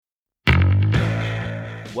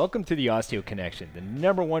Welcome to the Osteo Connection, the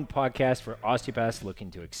 #1 podcast for osteopaths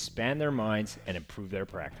looking to expand their minds and improve their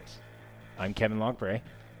practice. I'm Kevin Lockbray.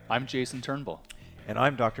 I'm Jason Turnbull. And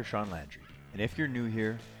I'm Dr. Sean Landry. And if you're new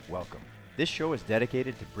here, welcome. This show is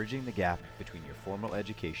dedicated to bridging the gap between your formal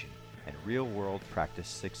education and real-world practice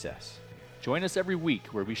success. Join us every week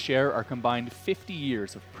where we share our combined 50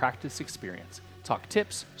 years of practice experience, talk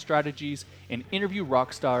tips, strategies, and interview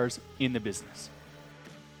rock stars in the business.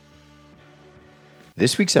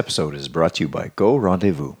 This week's episode is brought to you by Go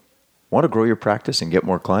Rendezvous. Want to grow your practice and get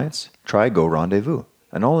more clients? Try Go Rendezvous,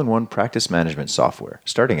 an all-in-one practice management software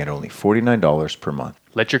starting at only $49 per month.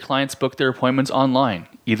 Let your clients book their appointments online,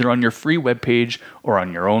 either on your free webpage or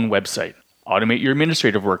on your own website. Automate your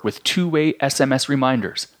administrative work with two-way SMS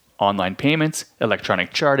reminders, online payments,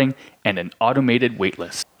 electronic charting, and an automated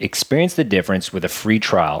waitlist. Experience the difference with a free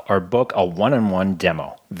trial or book a one-on-one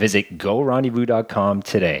demo. Visit gorendezvous.com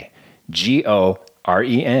today.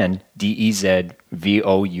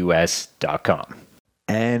 GORENDEZVOUS.com.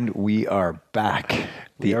 And we are back.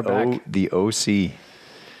 We are back. The OC.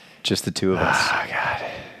 Just the two of us. Oh, God.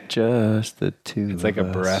 Just the two of us. It's like a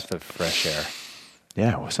breath of fresh air.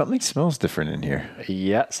 Yeah, well, something smells different in here.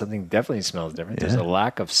 Yeah, something definitely smells different. There's a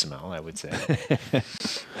lack of smell, I would say.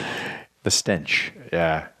 The stench.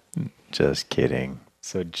 Yeah. Just kidding.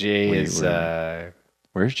 So Jay is,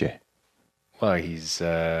 Where's Jay? well, he's,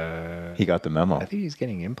 He got the memo. I think he's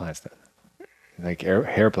getting implants done. Like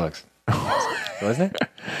hair plugs. Wasn't it?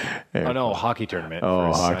 Oh, no, hockey tournament.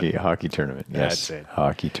 Oh, for his son. hockey tournament. Yes, That's it.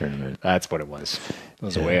 Hockey tournament. That's what it was. It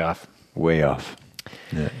was way off. Way off.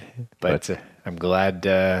 Yeah. But I'm glad.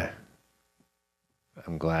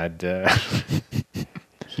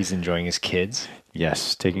 He's enjoying his kids.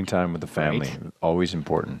 Yes, taking time with the family, always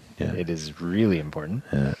important. Yeah. It is really important.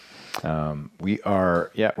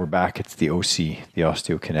 We're back. It's the OC, the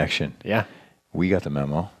Osteo Connection. Yeah. We got the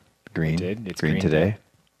memo. Green. We did. It's green green today. day.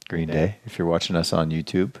 Green day. If you're watching us on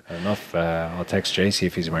YouTube. I don't know if I'll text Jay, see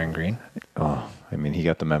if he's wearing green. Oh, I mean, he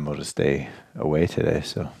got the memo to stay away today.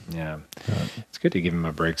 So Yeah. It's good to give him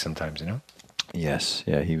a break sometimes, you know? yes,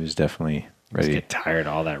 yeah, he was definitely Just ready. get tired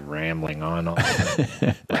of all that rambling on all the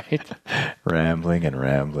time. Right? Rambling and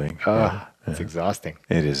rambling. Oh, it's exhausting.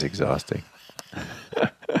 It is exhausting.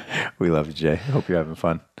 We love you, Jay. Hope you're having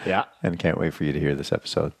fun. Yeah. And can't wait for you to hear this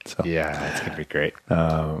episode. So Yeah, it's going to be great.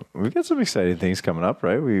 we've got some exciting things coming up,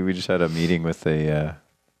 right? We just had a meeting with a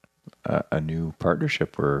new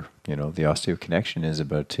partnership where, the Osteo Connection is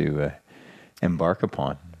about to embark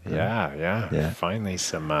upon. Yeah. Finally,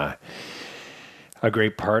 a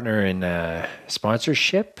great partner in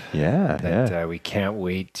sponsorship. Yeah, That we can't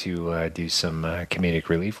wait to do some comedic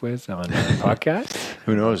relief with on our podcast.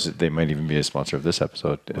 Who knows? They might even be a sponsor of this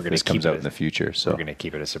episode if gonna this comes keep out it- in the future. So We're going to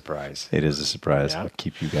keep it a surprise. it is a surprise. Yeah. We'll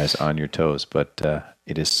keep you guys on your toes, but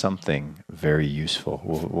it is something very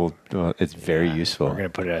useful. It's very useful. We're going to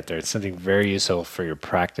put it out there. It's something very useful for your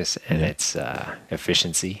practice and its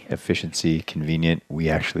efficiency. Efficiency, convenient. We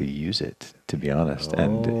actually use it, to be honest.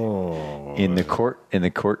 And Oh, in the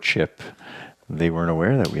courtship, they weren't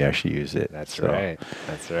aware that we actually use it. that's So- right.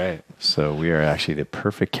 That's right. So we are actually the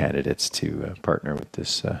perfect candidates to partner with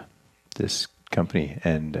this company.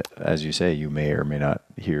 And as you say, you may or may not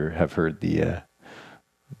have heard the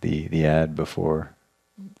ad before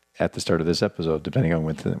at the start of this episode, depending on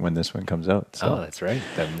when this one comes out. So, That's right.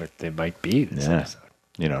 They might be this Yeah. episode.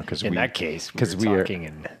 because In that case, because we we were are talking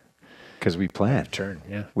in because we plan. turn.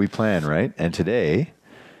 Yeah. We plan, right? And today,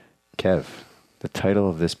 Kev, the title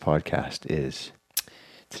of this podcast is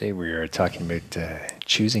Today we are talking about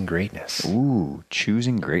choosing greatness.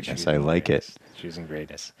 Choosing Greatness. I like it. Choosing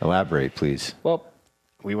greatness. Elaborate, please. Well,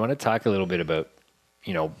 we want to talk a little bit about,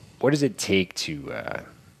 what does it take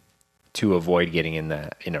to avoid getting in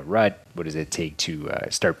a rut? What does it take to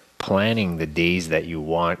start planning the days that you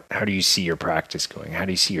want? How do you see your practice going? How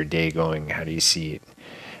do you see your day going? How do you see it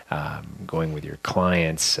going with your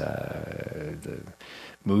clients? The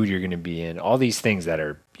mood you're going to be in? All these things that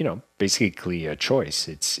are, basically a choice.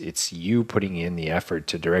 It's you putting in the effort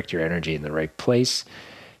to direct your energy in the right place.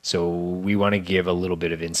 So we want to give a little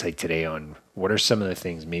bit of insight today on what are some of the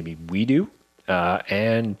things maybe we do,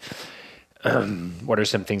 and what are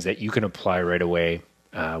some things that you can apply right away.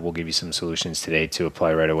 We'll give you some solutions today to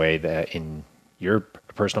apply right away that in your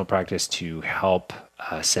personal practice to help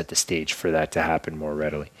set the stage for that to happen more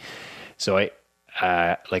readily. So like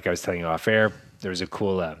I was telling you off air, there was a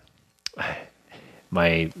cool,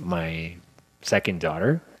 my second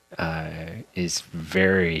daughter is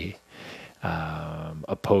very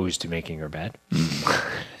opposed to making her bed.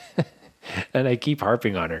 And I keep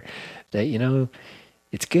harping on her that,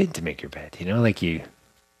 it's good to make your bed,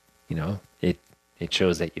 It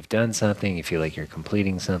shows that you've done something. You feel like you're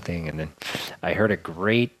completing something. And then I heard a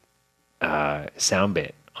great sound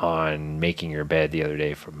bit on making your bed the other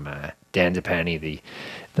day from Dan Depani,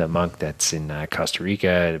 the monk that's in Costa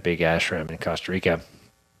Rica, the big ashram in Costa Rica.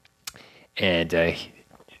 And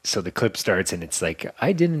so the clip starts and it's like,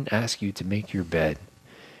 I didn't ask you to make your bed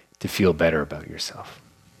to feel better about yourself.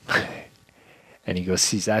 And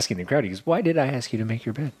he's asking the crowd, he goes, why did I ask you to make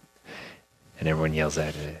your bed? And everyone yells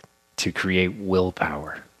at it, to create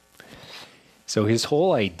willpower. So his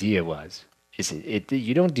whole idea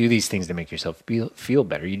you don't do these things to make yourself feel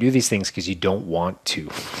better. You do these things because you don't want to.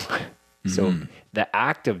 So the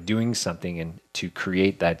act of doing something and to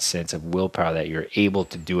create that sense of willpower that you're able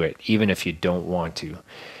to do it, even if you don't want to,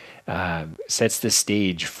 sets the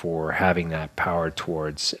stage for having that power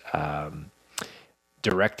towards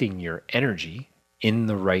directing your energy in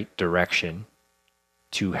the right direction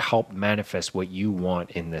to help manifest what you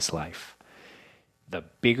want in this life. The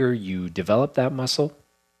bigger you develop that muscle,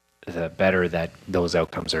 the better that those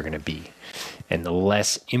outcomes are going to be, and the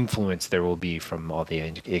less influence there will be from all the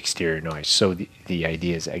exterior noise. So the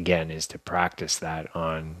idea is to practice that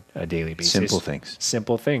on a daily basis.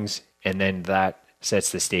 Simple things. And then that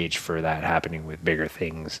sets the stage for that happening with bigger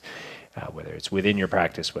things, whether it's within your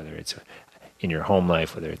practice, whether it's in your home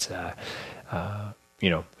life, whether it's,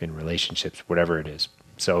 in relationships, whatever it is.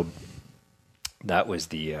 So that was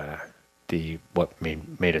the what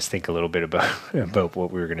made us think a little bit about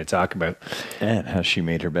what we were going to talk about. And has she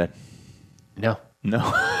made her bed? No.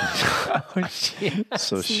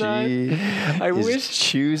 So she is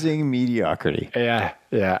choosing mediocrity. Yeah.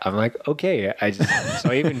 I'm like, okay.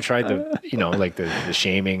 So I even tried the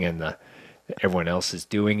shaming and everyone else is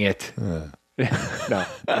doing it. No,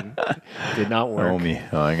 did not work. Naomi.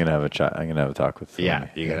 Oh, I'm gonna have a chat. I'm gonna have a talk with. Yeah,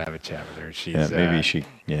 you gotta have a chat with her. She's maybe she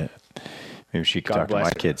could talk to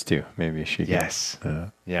my kids too. Maybe she. Yes.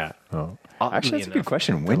 Yeah. Oh, actually, that's a good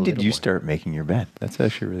question. When did you start making your bed? That's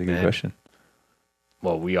actually a really good question.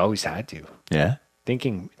 Well, we always had to. Yeah.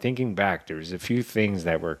 Thinking back, there was a few things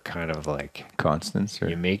that were kind of like constants.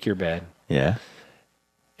 You make your bed. Yeah.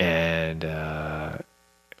 And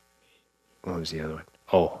what was the other one?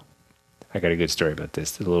 Oh, I got a good story about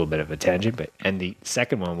this. A little bit of a tangent, and the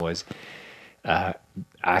second one was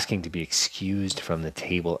asking to be excused from the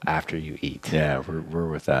table after you eat. Yeah, we're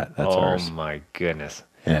with that. That's ours. Oh my goodness.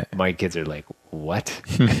 Yeah. My kids are like, what?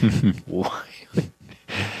 Why?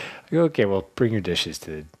 I go, okay, well, bring your dishes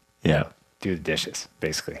to do the dishes.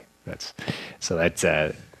 Basically, that's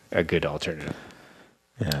a good alternative.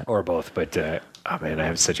 Yeah, or both. But I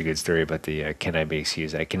have such a good story about the can I be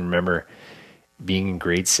excused? I can remember being in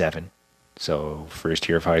grade 7. So first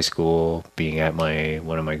year of high school, being at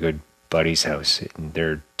one of my good buddies' house. And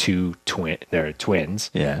they're they're twins.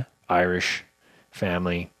 Yeah. Irish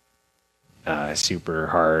family, super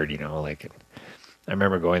hard, I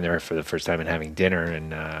remember going there for the first time and having dinner,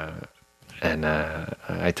 and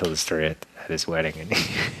I told the story at his wedding, and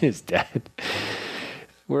his dad.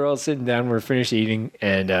 We're all sitting down, we're finished eating,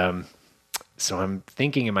 and so I'm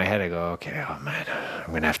thinking in my head, I go, okay, oh man,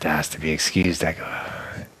 I'm gonna have to ask to be excused. I go,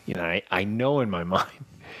 I know in my mind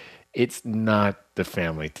it's not the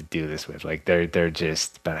family to do this with. Like they're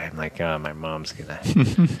just, but I'm like, oh, my mom's gonna.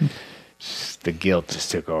 The guilt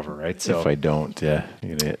just took over, right? So if I don't, you're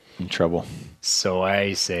gonna get in trouble. So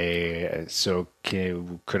I say,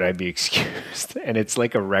 could I be excused? And it's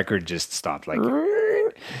like a record just stopped. Like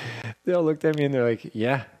they all looked at me and they're like,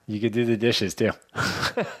 yeah, you could do the dishes too.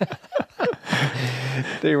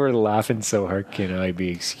 They were laughing so hard. Can I be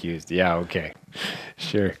excused? Yeah, okay,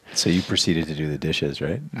 sure. So you proceeded to do the dishes,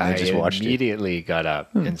 right? I just watched immediately got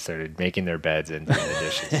up and started making their beds and doing the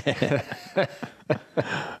dishes.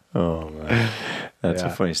 Oh man, that's a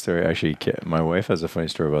funny story. Actually, my wife has a funny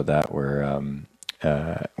story about that. Where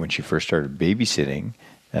when she first started babysitting,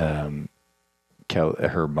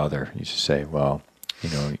 her mother used to say, "Well,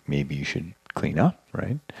 maybe you should clean up,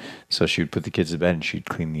 right?" So she would put the kids to bed and she'd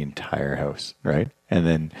clean the entire house, right? And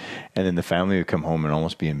then the family would come home and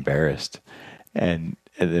almost be embarrassed, and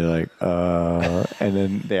they're like, and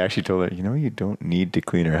then they actually told her, you don't need to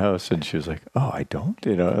clean her house, and she was like, oh, I don't,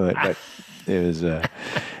 but it was,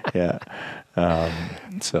 yeah.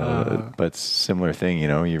 But similar thing,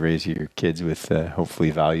 you raise your kids with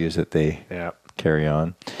hopefully values that they carry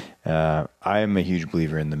on. I am a huge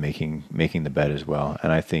believer in the making the bed as well,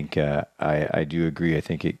 and I think I do agree. I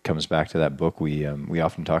think it comes back to that book we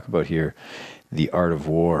often talk about here, The Art of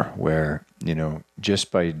War, where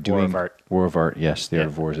just by doing War of Art, yes, The Art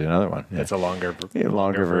of War is another one. That's a longer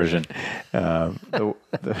version. The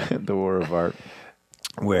War of Art.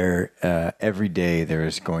 where every day there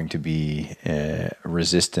is going to be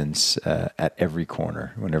resistance at every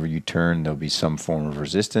corner. Whenever you turn, there'll be some form of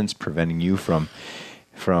resistance preventing you from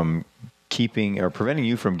keeping or preventing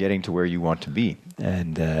you from getting to where you want to be.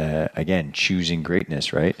 And again, choosing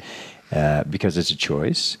greatness, right? Because it's a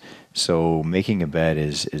choice. So making a bed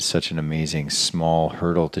is such an amazing small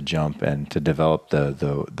hurdle to jump and to develop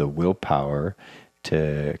the willpower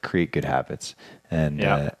to create good habits.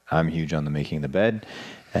 And I'm huge on the making the bed.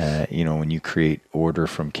 When you create order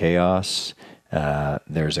from chaos,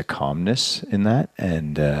 there's a calmness in that.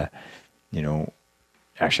 And,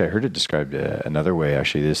 actually, I heard it described another way.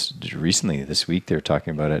 Actually, this week, they were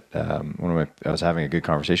talking about it. I was having a good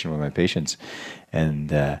conversation with my patients, and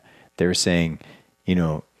they were saying,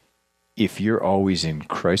 if you're always in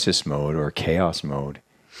crisis mode or chaos mode,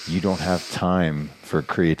 you don't have time for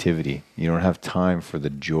creativity. You don't have time for the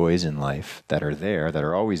joys in life that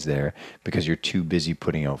are always there, because you're too busy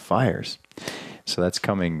putting out fires. So that's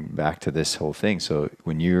coming back to this whole thing. So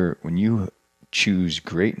when you choose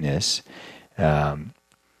greatness,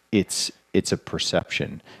 it's a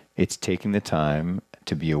perception. It's taking the time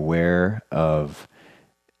to be aware of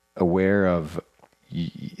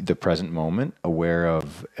the present moment, aware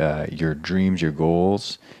of your dreams, your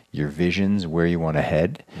goals, your visions, where you want to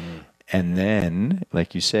head. And then,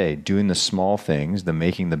 like you say, doing the small things, the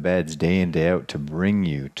making the beds day in, day out to bring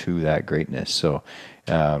you to that greatness. So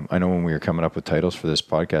I know when we were coming up with titles for this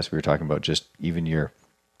podcast, we were talking about just even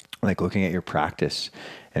looking at your practice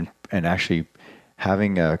and actually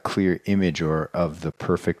having a clear image of the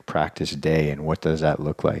perfect practice day and what does that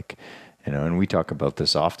look like. And we talk about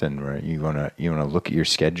this often, where you wanna look at your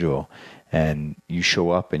schedule and you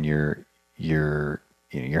show up and you're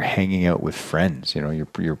hanging out with friends.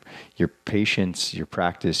 Your patients, your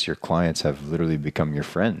practice, your clients have literally become your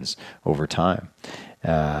friends over time,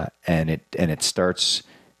 and it starts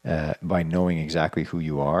by knowing exactly who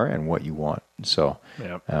you are and what you want. So,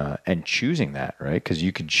 and choosing that, right? Because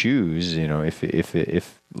you could choose,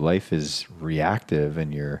 if life is reactive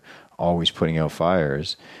and you're always putting out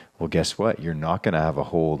fires. Well, guess what? You're not going to have a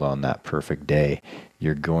hold on that perfect day.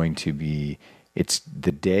 You're going to be,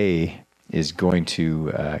 the day is going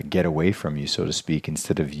to get away from you, so to speak,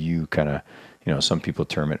 instead of you kind of, some people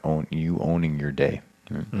term it you owning your day.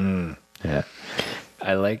 Yeah.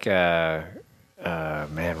 I like, I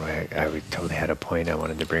totally had a point I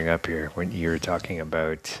wanted to bring up here when you were talking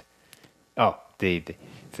about, the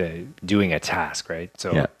doing a task, right?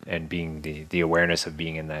 So, and being the awareness of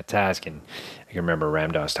being in that task. And I can remember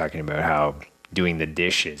Ramdas talking about how doing the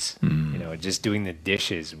dishes, just doing the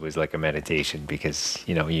dishes was like a meditation, because,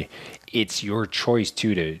 it's your choice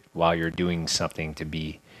too, while you're doing something, to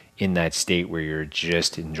be in that state where you're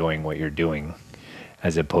just enjoying what you're doing,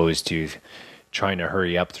 as opposed to trying to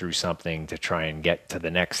hurry up through something to try and get to the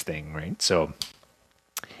next thing, right? So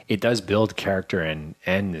it does build character and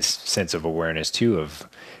this sense of awareness too, of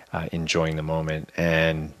enjoying the moment,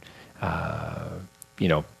 and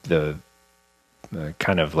the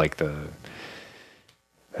kind of like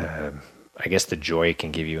I guess the joy it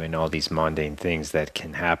can give you in all these mundane things that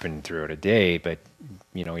can happen throughout a day, but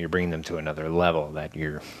you're bringing them to another level, that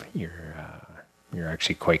you're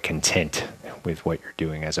actually quite content with what you're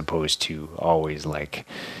doing, as opposed to always like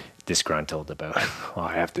disgruntled about, oh,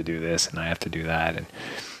 I have to do this and I have to do that. And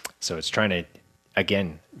so it's trying to,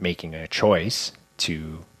 again, making a choice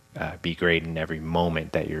to be great in every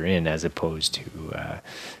moment that you're in, as opposed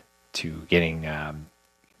to getting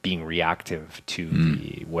being reactive to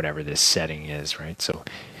whatever this setting is, right?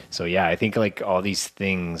 So yeah, I think like all these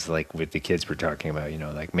things, like with the kids we're talking about,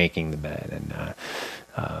 like making the bed and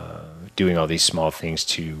doing all these small things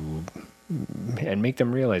and make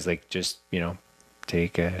them realize, like, just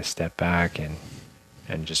take a step back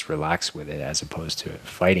and just relax with it, as opposed to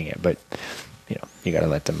fighting it. But you got to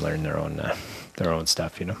let them learn their own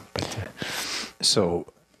stuff, But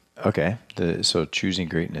so choosing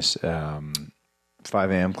greatness,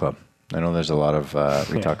 5 a.m. club. I know there's a lot of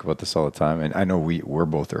we talk about this all the time, and I know we're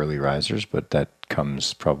both early risers, but that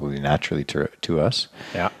comes probably naturally to us.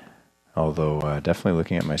 Yeah. Although definitely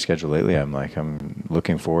looking at my schedule lately, I'm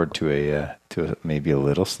looking forward to maybe a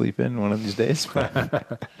little sleep in one of these days.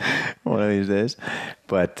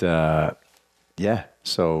 But yeah,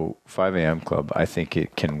 so 5 a.m. club, I think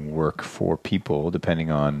it can work for people depending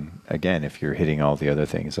on, again, if you're hitting all the other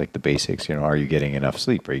things like the basics. Are you getting enough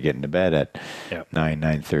sleep? Are you getting to bed at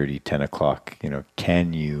 9:30, 10 o'clock?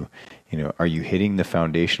 Can you, are you hitting the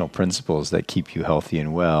foundational principles that keep you healthy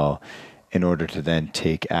and well? in order to then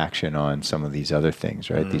take action on some of these other things,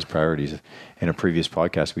 right? These priorities. In a previous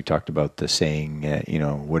podcast, we talked about the saying,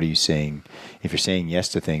 what are you saying? If you're saying yes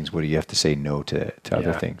to things, what do you have to say no to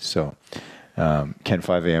other things? So can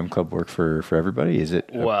 5 a.m. club work for everybody? Is it?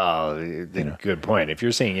 Well, good point. If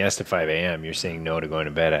you're saying yes to 5 a.m., you're saying no to going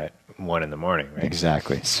to bed at 1 in the morning, right?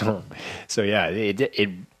 Exactly. So yeah,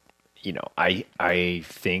 I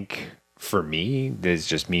think for me, this is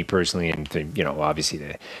just me personally, and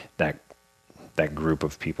obviously that group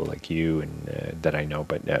of people like you and that I know,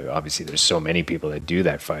 but obviously there's so many people that do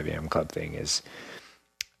that 5 a.m. club thing. Is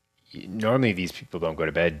normally these people don't go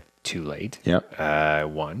to bed too late. Yep.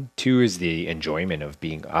 1, 2 is the enjoyment of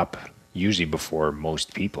being up usually before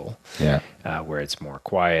most people. Yeah. Where it's more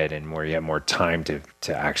quiet and you have more time to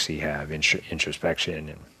actually have introspection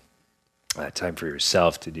and time for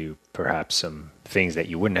yourself to do perhaps some things that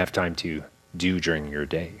you wouldn't have time to do during your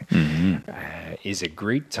day. Is a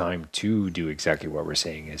great time to do exactly what we're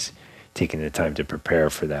saying, is taking the time to prepare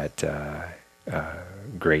for that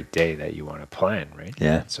great day that you want to plan, right?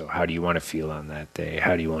 Yeah. So how do you want to feel on that day?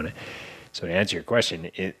 How do you want to... So to answer your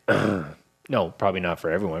question, no, probably not for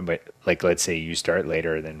everyone, but like, let's say you start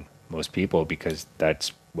later than most people because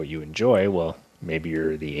that's what you enjoy. Well, maybe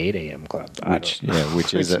you're the 8 a.m. club.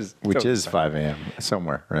 Which is 5 a.m.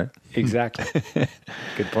 somewhere, right? Exactly.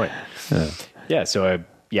 Good point. Yeah. So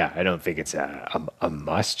I don't think it's a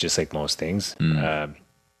must, just like most things.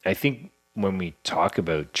 I think when we talk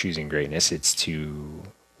about choosing greatness, it's to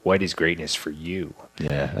what is greatness for you?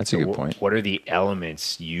 Yeah, that's a good point. What are the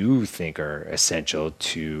elements you think are essential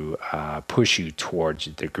to push you towards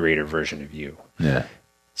the greater version of you? Yeah.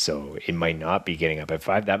 So it might not be getting up at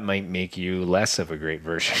 5. That might make you less of a great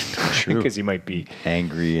version. True. Because you might be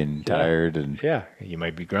angry and tired and you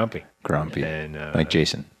might be grumpy. And like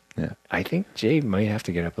Jason. Yeah. I think Jay might have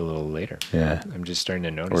to get up a little later. Yeah. I'm just starting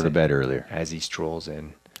to notice. Or to bed earlier. As he strolls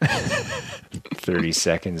in 30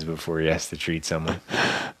 seconds before he has to treat someone.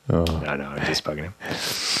 No, I'm just bugging him.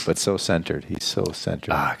 But so centered. He's so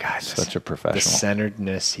centered. Oh, God. Such a professional. The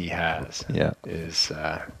centeredness he has is,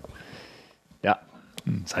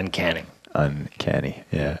 it's uncanny. Uncanny,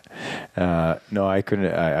 yeah. No, I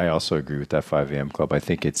couldn't. I also agree with that 5 a.m. club. I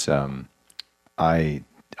think it's. I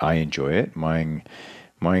enjoy it. Mine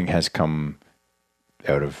has come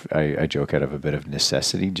out of. I joke out of a bit of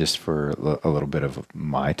necessity, just for a little bit of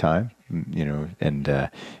my time, And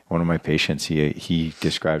one of my patients, he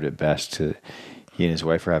described it best. He and his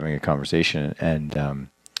wife were having a conversation, and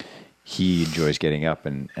he enjoys getting up,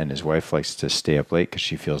 and his wife likes to stay up late because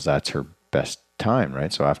she feels that's her best time,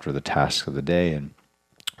 right? So after the tasks of the day, and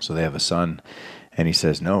so they have a son, and he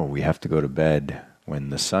says, no, we have to go to bed when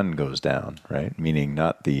the sun goes down, right? Meaning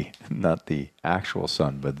not the actual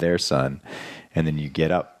sun, but their sun. And then you get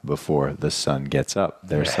up before the sun gets up,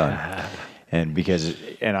 their sun. And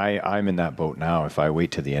I'm in that boat now. If I wait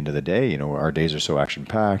to the end of the day, our days are so action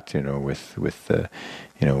packed, with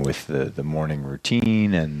the morning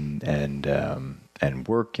routine and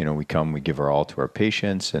work, we give our all to our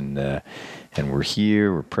patients, and we're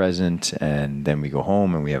here, we're present, and then we go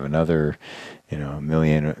home and we have another, a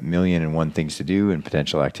million and one things to do and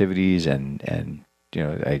potential activities, and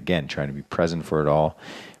again, trying to be present for it all.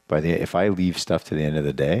 If I leave stuff to the end of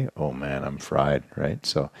the day, oh man, I'm fried, right?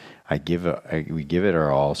 So we give it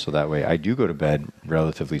our all, so that way I do go to bed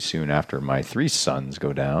relatively soon after my 3 sons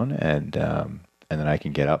go down, and then I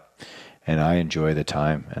can get up. And I enjoy the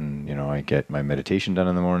time, and I get my meditation done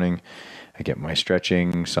in the morning. I get my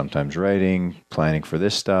stretching, sometimes writing, planning for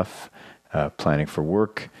this stuff, planning for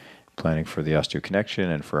work, planning for the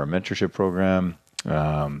OsteoConnection and for our mentorship program.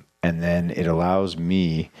 And then it allows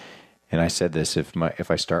me, and I said this,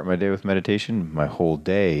 if I start my day with meditation, my whole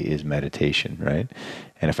day is meditation, right?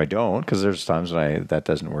 And if I don't, because there's times when that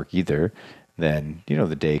doesn't work either, then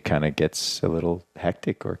the day kind of gets a little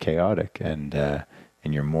hectic or chaotic,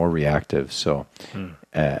 and you're more reactive. So,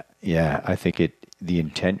 I think the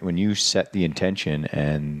intent, when you set the intention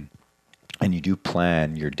and you do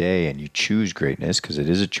plan your day and you choose greatness, because it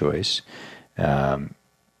is a choice,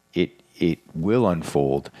 it will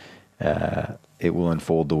unfold. It will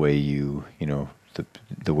unfold the way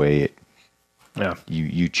the way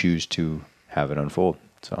you choose to have it unfold.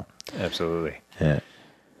 So absolutely. Yeah.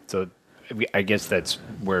 So I guess that's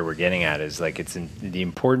where we're getting at, is like it's the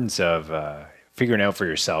importance of figuring out for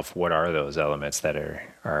yourself what are those elements that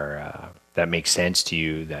are that make sense to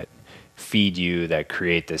you, that feed you, that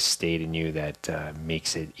create this state in you that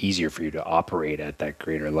makes it easier for you to operate at that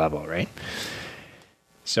greater level, right?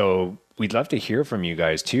 So we'd love to hear from you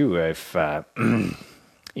guys too. If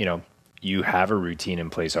you have a routine in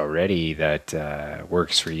place already that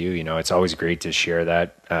works for you. You know, it's always great to share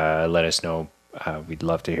that. Let us know. We'd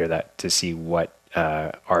love to hear that, to see what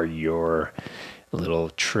are your little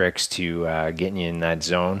tricks to getting you in that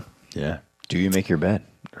zone. Yeah. Do you make your bed?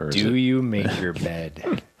 Do you make your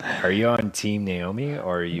bed? Are you on Team Naomi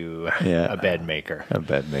or are you a bed maker? A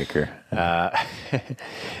bed maker.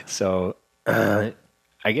 So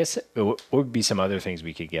I guess what would be some other things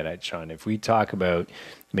we could get at, Sean? If we talk about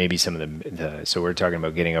maybe some of the so we're talking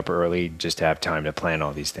about getting up early just to have time to plan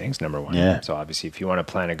all these things, number one. Yeah. So obviously if you want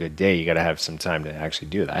to plan a good day, you got to have some time to actually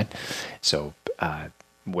do that. So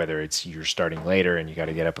whether it's you're starting later and you got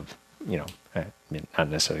to get up, you know, not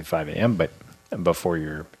necessarily 5 a.m., but before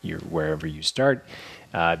you're wherever you start,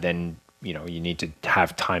 then you know you need to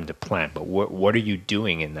have time to plan. But what are you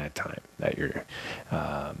doing in that time that you're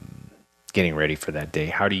getting ready for that day?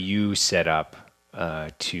 How do you set up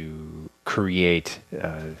to create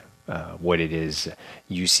what it is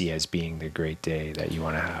you see as being the great day that you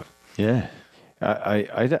want to have? Yeah,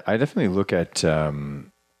 I definitely look at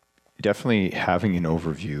definitely having an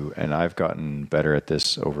overview, and I've gotten better at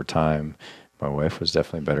this over time. My wife was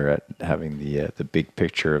definitely better at having the big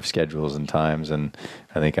picture of schedules and times, and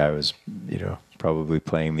I think I was, you know, probably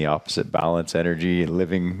playing the opposite balance energy and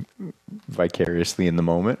living vicariously in the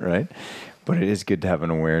moment, right? But it is good to have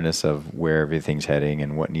an awareness of where everything's heading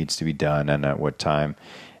and what needs to be done and at what time.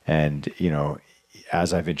 And, you know,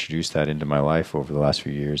 as I've introduced that into my life over the last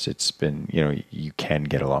few years, it's been, you know, you can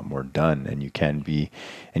get a lot more done, and you can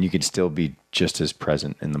still be just as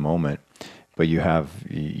present in the moment, but you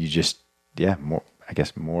just, more, I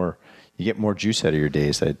guess more, you get more juice out of your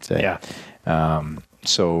days, I'd say. Yeah.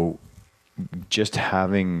 So just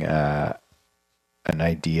having an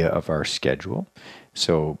idea of our schedule.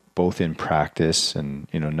 So both in practice and,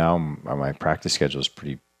 you know, now my practice schedule is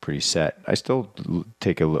pretty set. I still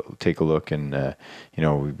take a look and, you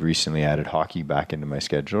know, we recently added hockey back into my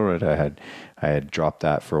schedule, right? I had dropped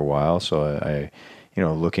that for a while. So I you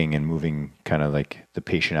know, looking and moving kind of like the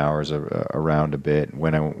patient hours around a bit,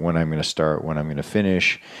 when I'm going to start, when I'm going to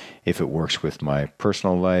finish, if it works with my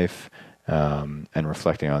personal life, and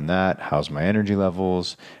reflecting on that. How's my energy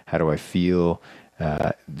levels? How do I feel?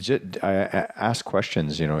 I ask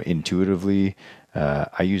questions, you know, intuitively.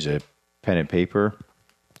 I use a pen and paper.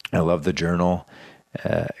 I love the journal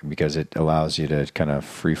because it allows you to kind of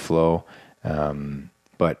free flow.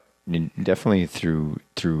 But definitely through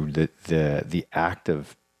the act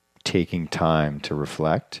of taking time to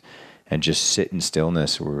reflect and just sit in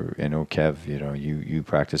stillness. I know, Kev, you know, you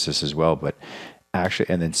practice this as well, but actually,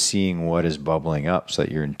 and then seeing what is bubbling up so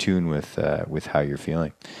that you're in tune with how you're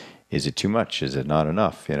feeling. Is it too much? Is it not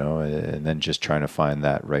enough? You know, and then just trying to find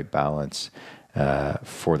that right balance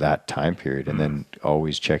for that time period, and then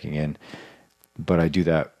always checking in. But I do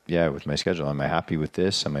that, with my schedule. Am I happy with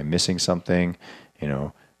this? Am I missing something? You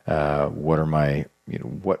know, what are my, you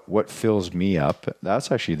know, what fills me up?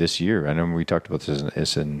 That's actually this year. I know we talked about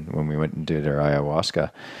this when we went and did our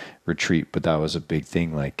ayahuasca retreat, but that was a big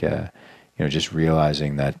thing. Like, you know, just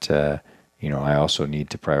realizing that, you know, I also need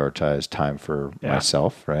to prioritize time for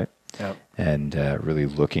myself, right? Yep. And really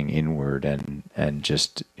looking inward and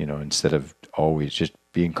just, you know, instead of always just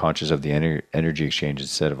being conscious of the energy exchange,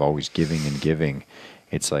 instead of always giving and giving,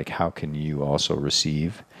 it's like, how can you also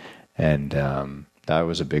receive? And that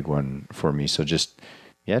was a big one for me. So just,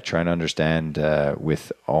 trying to understand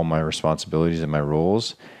with all my responsibilities and my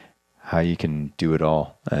roles, how you can do it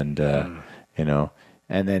all. And, you know,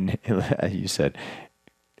 and then you said,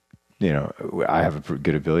 you know, I have a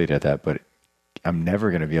good ability at that, but I'm never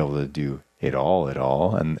going to be able to do it all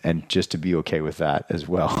and just to be okay with that as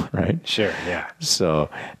well, right? Sure, yeah. So,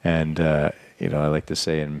 and you know, I like to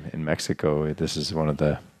say in Mexico, this is one of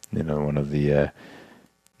the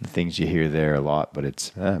things you hear there a lot, but it's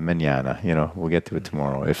mañana, you know, we'll get to it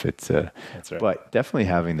tomorrow if it's That's right. But definitely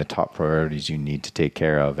having the top priorities you need to take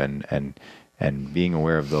care of and being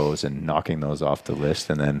aware of those and knocking those off the list,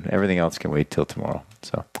 and then everything else can wait till tomorrow.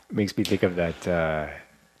 So makes me think of that.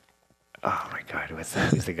 Oh my God,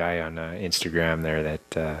 who's the guy on Instagram there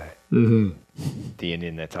that the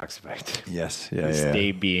Indian that talks about yes, this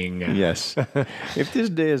day being yes. If this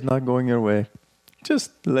day is not going your way,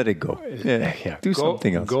 just let it go. Do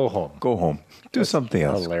something else. Go home. Go home. Do something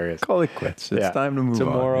else. Hilarious. Call it quits. It's time to move on.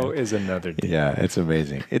 Tomorrow is another day. Yeah, it's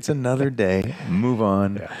amazing. It's another day. Move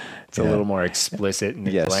on. Yeah. It's a little more explicit in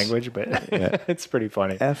its language, but it's pretty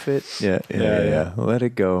funny. F it. Yeah. Let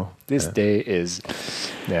it go. This day is,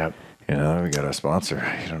 You know, we got a sponsor.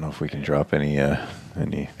 I don't know if we can drop any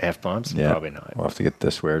F-bombs? Yeah. Probably not. We'll have to get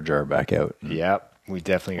the swear jar back out. Yep. We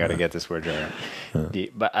definitely got to get this word right.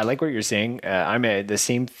 But I like what you're saying. The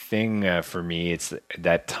same thing for me. It's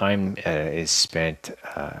that time is spent.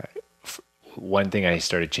 One thing I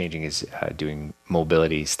started changing is doing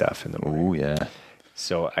mobility stuff in the morning. Oh yeah.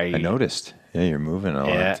 So I noticed. Yeah, you're moving a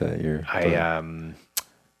lot.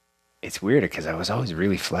 It's weird because I was always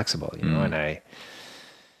really flexible, you know, and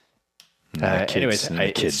the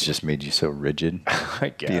kids just made you so rigid.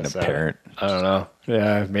 I guess being a parent. I don't know.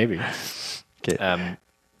 Yeah, maybe. Okay.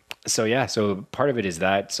 So part of it is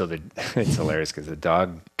that. So it's hilarious because the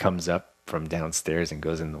dog comes up from downstairs and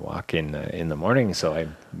goes in the walk in the morning. So I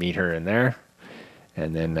meet her in there,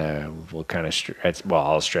 and then we'll kind of stretch. Well,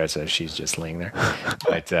 I'll stretch as she's just laying there.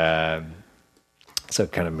 But so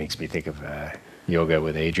it kind of makes me think of yoga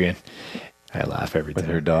with Adrian. I laugh every time.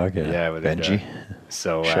 With her dog? Yeah, with Benji. Her dog.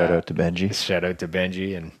 So shout out to Benji. Shout out to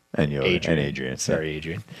Benji and yoga, Adrian. and Adrian. Sorry,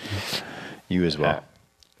 Adrian. You as well.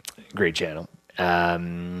 Great channel.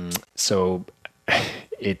 So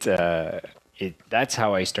that's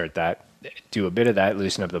how I start that. Do a bit of that,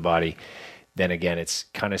 loosen up the body. Then again, it's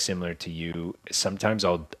kind of similar to you. Sometimes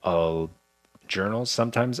I'll journal.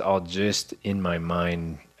 Sometimes I'll just in my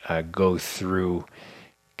mind go through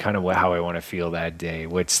kind of how I want to feel that day.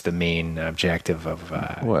 What's the main objective of?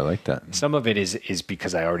 I like that. Some of it is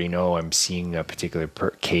because I already know I'm seeing a particular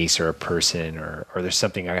case or a person, or there's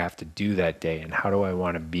something I have to do that day, and how do I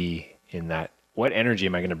want to be in that? What energy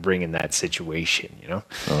am I going to bring in that situation? You know,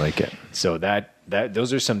 I like it. So that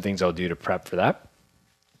those are some things I'll do to prep for that.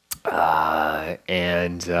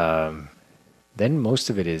 Then most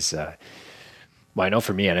of it is. Well, I know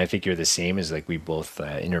for me, and I think you're the same, is like we both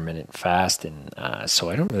intermittent fast, and so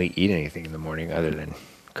I don't really eat anything in the morning other than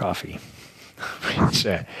coffee, which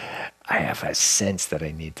I have a sense that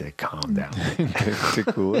I need to calm down. To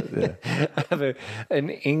cool it, yeah. I have an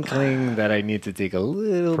inkling that I need to take a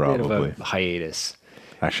little bit of a hiatus.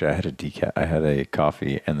 Actually, I had a decaf. I had a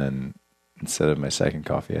coffee, and then instead of my second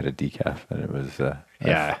coffee, I had a decaf, and it was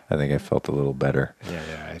I think I felt a little better.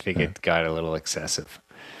 Yeah. I think it got a little excessive.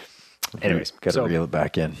 Anyways, got to reel it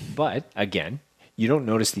back in. But again, you don't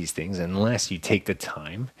notice these things unless you take the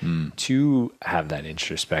time to have that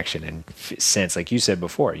introspection and sense, like you said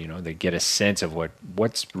before, you know, they get a sense of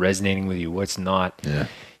what's resonating with you, what's not. Yeah.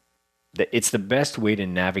 It's the best way to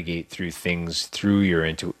navigate through things through your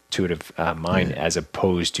intuitive mind, as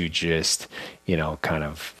opposed to just, you know, kind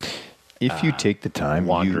of. If you take the time,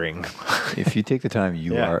 wandering. If you take the time,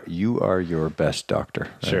 you are your best doctor.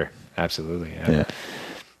 Right? Sure, absolutely. Yeah.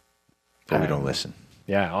 But we don't listen.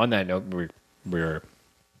 Yeah. On that note, we're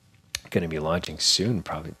going to be launching soon,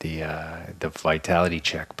 probably the Vitality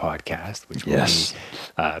Check podcast, which will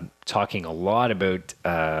be talking a lot about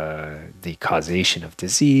the causation of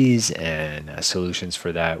disease and solutions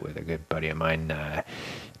for that with a good buddy of mine,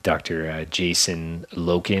 Dr. Jason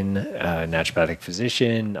Loken, naturopathic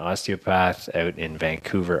physician, osteopath out in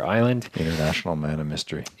Vancouver Island. International man of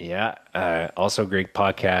mystery. Yeah. Also great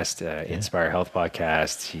podcast, Inspire Health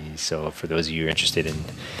podcast. So for those of you interested in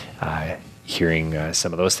hearing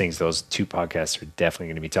some of those things, those two podcasts are definitely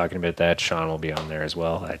going to be talking about that. Sean will be on there as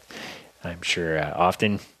well, I'm sure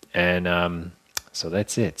often. And so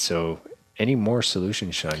that's it. So any more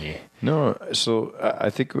solutions, Sean? No. So I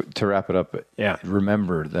think to wrap it up,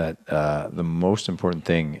 remember that the most important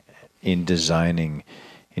thing in designing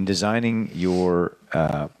your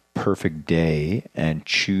perfect day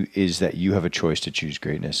is that you have a choice to choose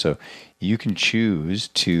greatness. So you can choose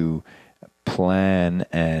to plan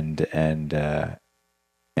and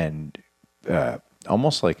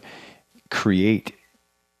almost like create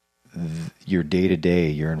your day-to-day,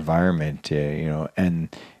 your environment, and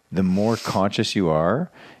the more conscious you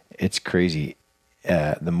are, it's crazy.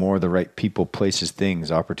 The more the right people, places,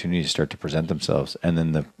 things, opportunities start to present themselves. And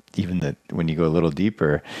then when you go a little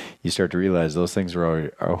deeper, you start to realize those things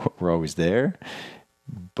were always there,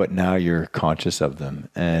 but now you're conscious of them.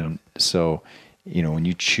 And so, when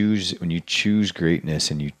you choose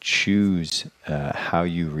greatness and you choose how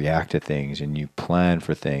you react to things and you plan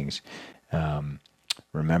for things,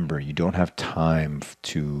 remember, you don't have time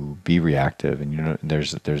to be reactive, and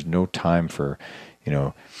there's no time for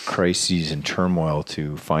crises and turmoil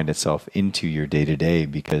to find itself into your day-to-day,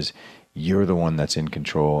 because you're the one that's in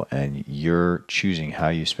control, and you're choosing how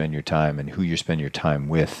you spend your time and who you spend your time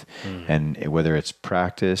with. And whether it's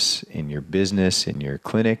practice in your business, in your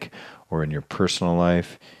clinic, or in your personal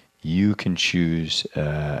life, you can choose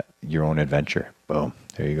your own adventure. Boom.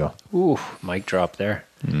 There you go. Ooh, mic drop there.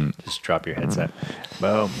 Just drop your headset.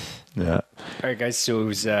 Boom. Yeah. All right, guys. So it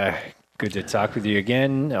was Good to talk with you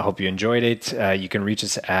again. I hope you enjoyed it. You can reach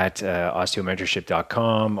us at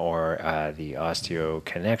osteomentorship.com or the Osteo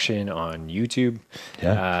Connection on YouTube.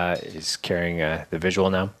 Is carrying the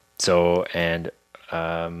visual now. So, and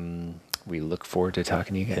we look forward to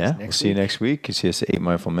talking to you guys next week. We'll see you next week. You see us at 8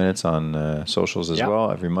 Mindful Minutes on socials as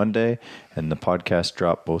well every Monday. And the podcast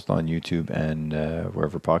drop both on YouTube and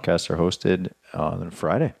wherever podcasts are hosted on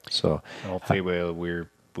Friday. So hopefully we're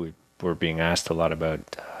being asked a lot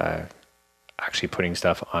about actually putting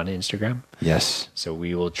stuff on Instagram. Yes. So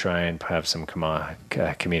we will try and have some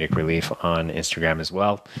comedic relief on Instagram as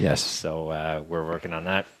well. Yes. So we're working on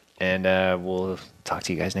that. And we'll talk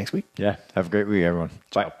to you guys next week. Yeah. Have a great week, everyone.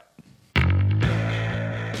 Bye.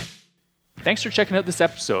 Thanks for checking out this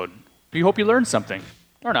episode. We hope you learned something,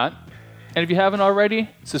 or not. And if you haven't already,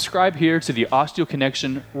 subscribe here to the Osteo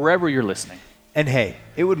Connection wherever you're listening. And hey,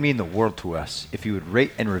 it would mean the world to us if you would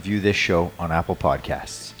rate and review this show on Apple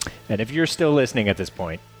Podcasts. And if you're still listening at this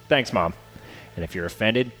point, thanks, Mom. And if you're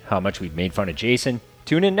offended how much we've made fun of Jason,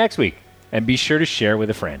 tune in next week and be sure to share with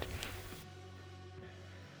a friend.